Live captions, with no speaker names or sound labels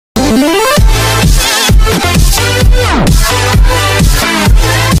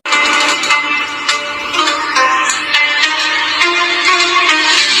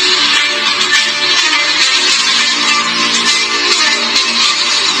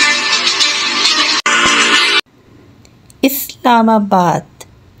Islamabad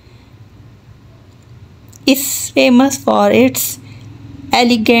is famous for its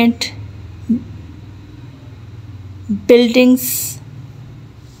elegant buildings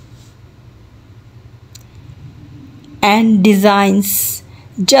and designs,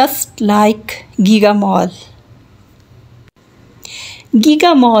 just like Giga Mall.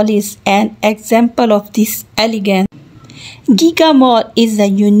 Giga Mall is an example of this elegance. Giga Mall is a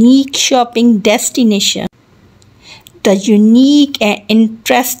unique shopping destination. The unique and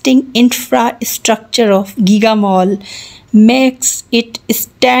interesting infrastructure of Giga Mall makes it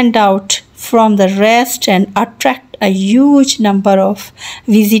stand out from the rest and attract a huge number of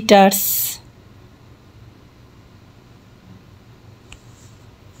visitors.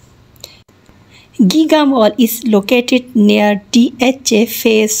 Giga Mall is located near DHA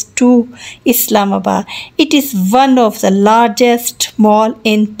Phase II Islamabad. It is one of the largest malls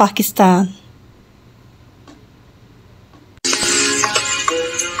in Pakistan.